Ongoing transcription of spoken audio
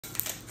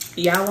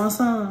Y'all want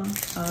some?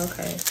 Oh,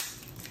 okay.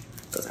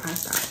 Because I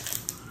thought.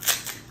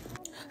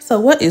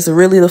 So what is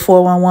really the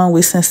 411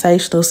 with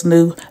Sensational's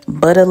new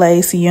Butta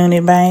lace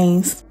unit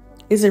bangs?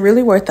 Is it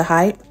really worth the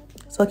hype?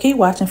 So keep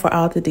watching for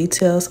all the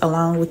details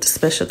along with the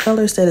special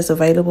colors that is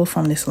available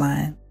from this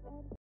line.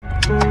 Now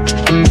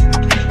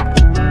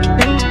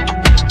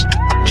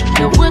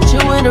what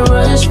you in a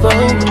rush for?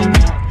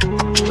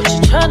 What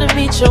you trying to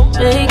meet your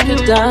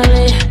maker,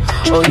 darling?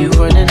 Oh, you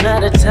running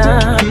out of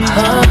time,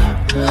 huh?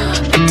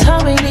 The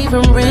time ain't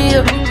even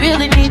real. You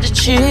really need to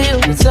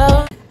chill.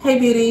 So hey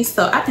beauties,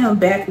 so I am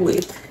back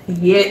with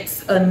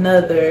yet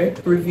another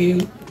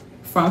review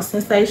from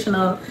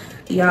Sensational,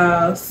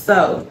 y'all.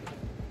 So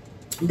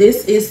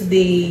this is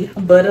the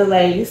Butta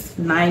lace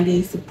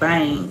 90s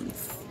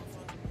bangs.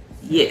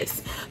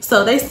 Yes,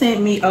 so they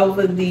sent me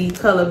over the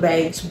color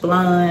beige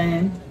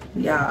blonde,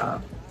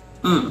 y'all.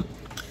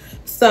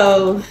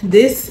 So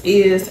this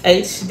is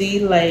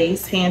HD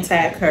lace hand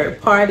tied curve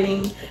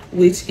parting,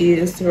 which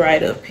is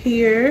right up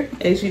here,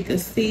 as you can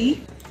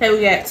see. Okay,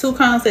 we got two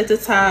cones at the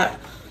top,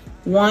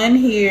 one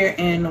here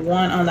and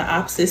one on the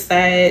opposite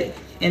side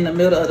in the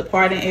middle of the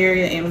parting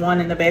area, and one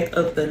in the back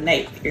of the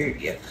nape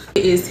area.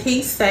 It is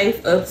heat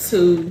safe up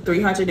to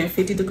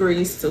 350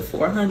 degrees to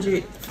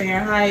 400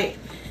 Fahrenheit.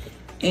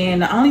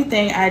 And the only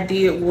thing I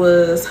did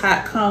was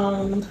hot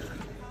combed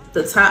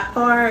the top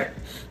part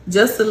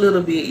just a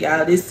little bit,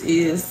 y'all. This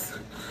is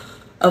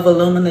a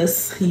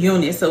voluminous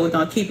unit, so we're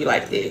gonna keep it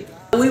like that.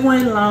 We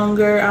went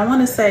longer. I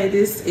want to say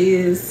this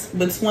is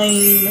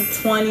between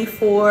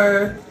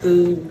 24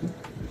 through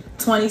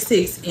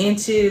 26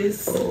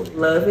 inches.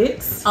 Love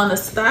it. On the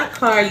stock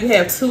card, you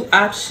have two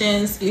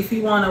options if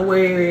you want to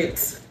wear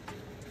it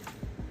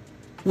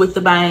with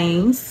the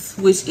bangs,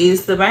 which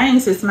is the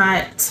bangs is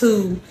not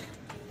too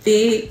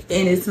thick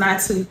and it's not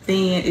too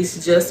thin.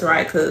 It's just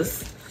right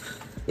because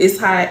it's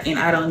hot and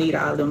I don't need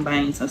all them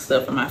bangs and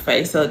stuff in my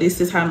face. So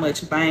this is how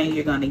much bang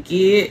you're gonna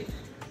get.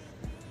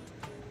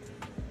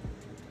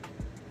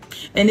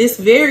 And it's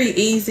very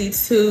easy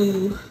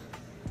to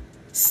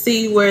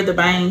see where the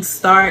bangs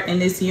start in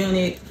this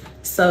unit,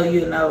 so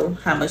you know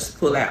how much to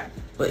pull out.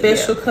 But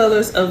special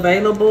colors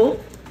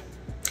available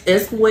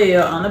as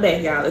well on the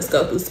back, y'all. Let's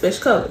go through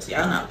special colors.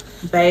 Y'all know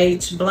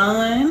beige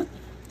blonde,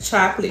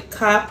 chocolate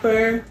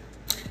copper,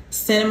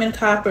 cinnamon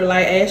copper,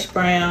 light ash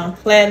brown,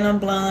 platinum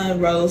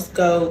blonde, rose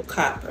gold,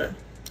 copper.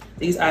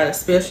 These are the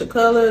special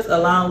colors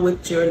along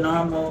with your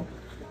normal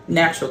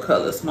natural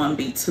colors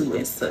 1B, 2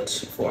 and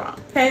such for them.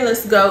 Okay,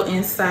 let's go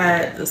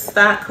inside the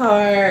stock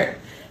card,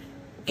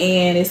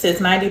 and it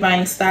says 90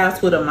 bang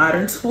styles with a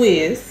modern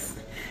twist,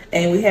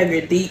 and we have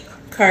your deep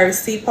curved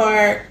C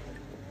part.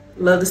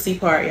 Love the C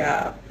part,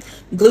 y'all.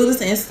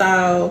 Glueless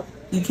install.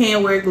 You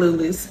can wear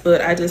glueless,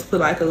 but I just put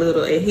like a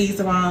little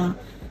adhesive on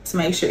to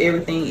make sure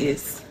everything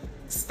is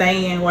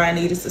staying where I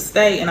needed to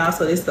stay. And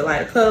also it's the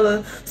lighter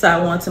color, so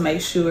I want to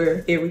make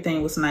sure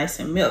everything was nice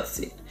and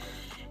melted.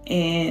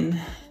 And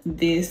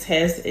this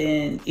has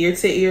an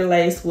ear-to-ear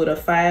lace with a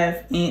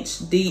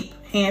 5-inch deep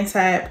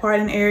hand-tied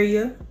parting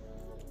area,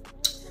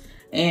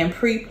 and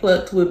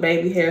pre-plucked with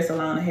baby hairs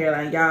along the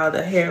hairline. Y'all,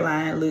 the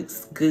hairline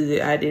looks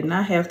good. I did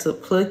not have to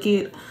pluck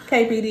it.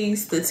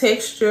 KBDs, the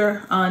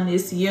texture on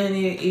this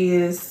unit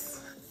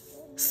is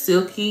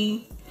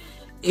silky.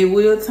 It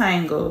will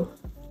tangle.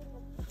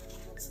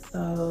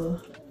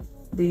 So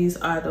these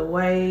are the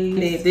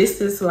waves.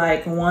 This is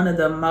like one of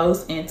the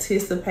most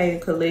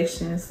anticipated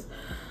collections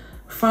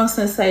from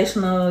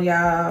Sensational,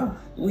 y'all.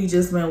 We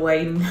just been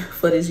waiting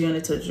for this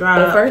unit to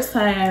drop. The first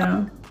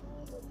time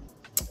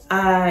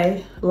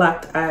I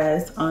locked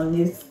eyes on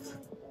this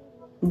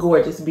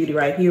gorgeous beauty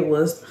right here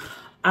was,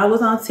 I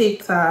was on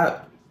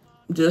TikTok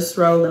just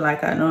scrolling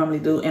like I normally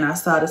do, and I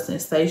saw the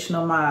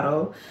Sensational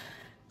model.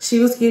 She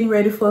was getting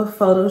ready for a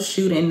photo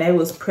shoot and they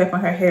was prepping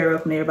her hair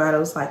up, and everybody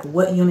was like,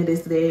 what unit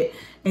is that?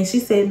 And she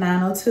said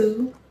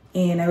 902,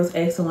 and I was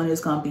asking when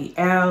it's gonna be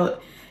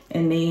out.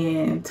 And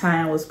then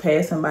time was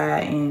passing by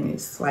and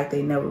it's like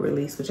they never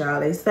released, what y'all.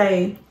 They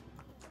say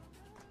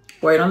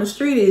word on the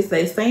street is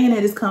they saying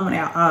that it's coming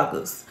out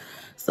August.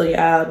 So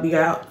y'all be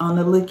out on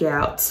the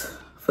lookout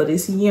for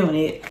this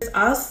unit. There's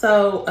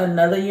also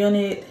another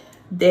unit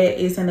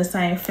that is in the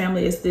same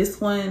family as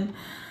this one.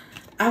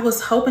 I was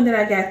hoping that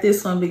I got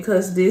this one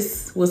because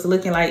this was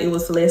looking like it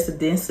was less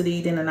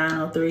density than the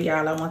 903.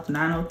 Y'all, I want the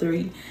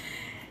 903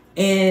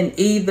 in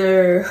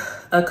either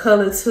a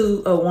color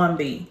 2 or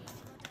 1B.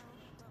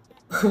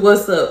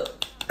 What's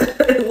up?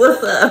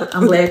 What's up?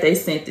 I'm glad they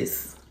sent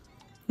this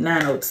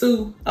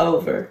 902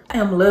 over. I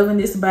am loving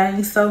this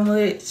bang so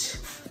much.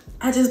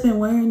 I just been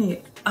wearing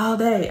it all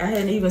day. I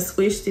hadn't even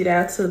switched it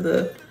out to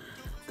the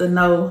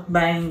no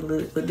bang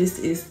look, but this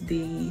is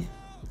the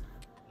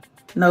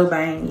no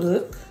bang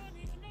look.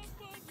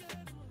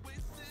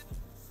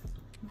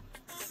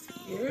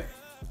 Here.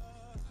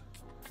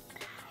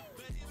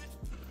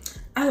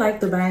 I like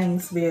the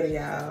bangs better,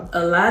 y'all.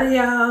 A lot of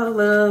y'all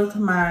loved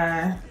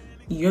my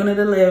Unit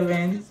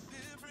 11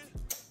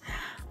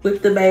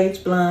 with the beige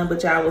blonde,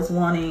 but y'all was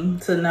wanting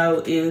to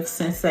know if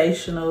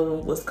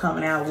Sensational was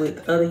coming out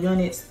with other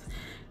units.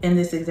 in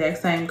this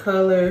exact same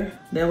color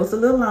that was a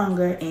little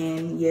longer,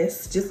 and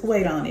yes, just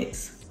wait on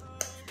it.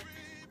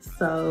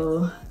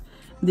 So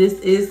this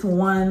is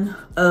one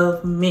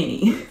of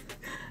many.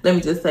 Let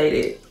me just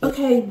say that.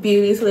 Okay,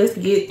 beauties, let's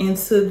get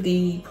into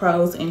the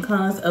pros and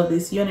cons of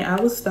this unit.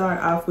 I will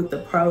start off with the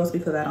pros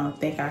because I don't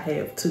think I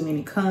have too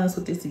many cons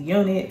with this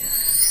unit.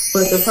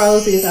 But the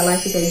pros is I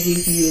like that they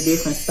give you the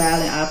different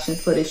styling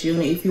options for this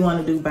unit. If you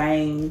want to do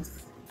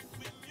bangs,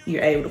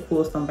 you're able to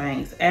pull some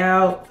bangs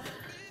out.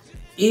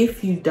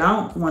 If you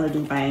don't want to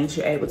do bangs,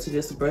 you're able to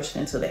just brush it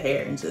into the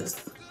hair and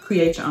just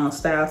create your own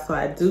style. So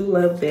I do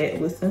love that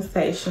with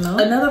Sensational.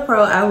 Another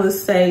pro I would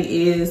say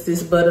is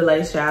this Butta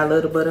lace. I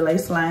love the Butta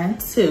lace line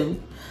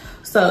too.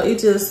 So it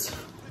just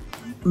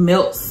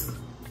melts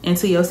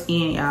into your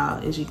skin,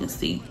 y'all, as you can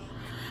see.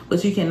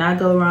 But you cannot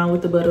go wrong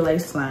with the Butta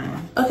lace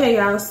line. Okay,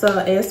 y'all, so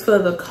as for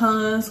the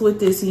cons with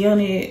this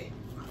unit,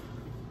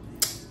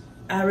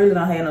 I really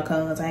don't have no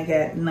cons. I ain't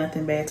got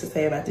nothing bad to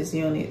say about this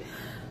unit.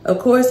 Of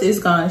course, it's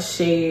gonna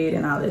shed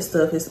and all that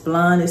stuff. It's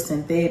blonde, it's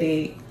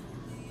synthetic,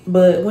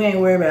 but we ain't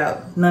worried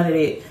about none of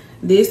that.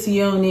 This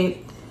unit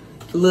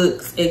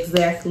looks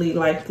exactly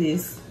like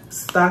this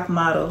stock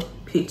model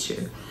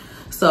picture.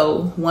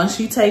 So once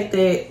you take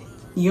that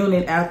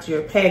unit out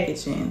your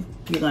packaging,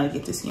 you're gonna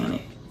get this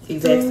unit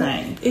exact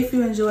same. If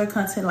you enjoy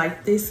content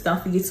like this,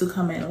 don't forget to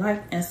comment,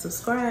 like, and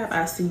subscribe.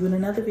 I'll see you in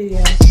another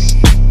video.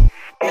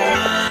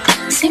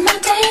 See, my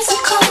days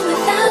are cold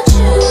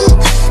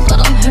without you.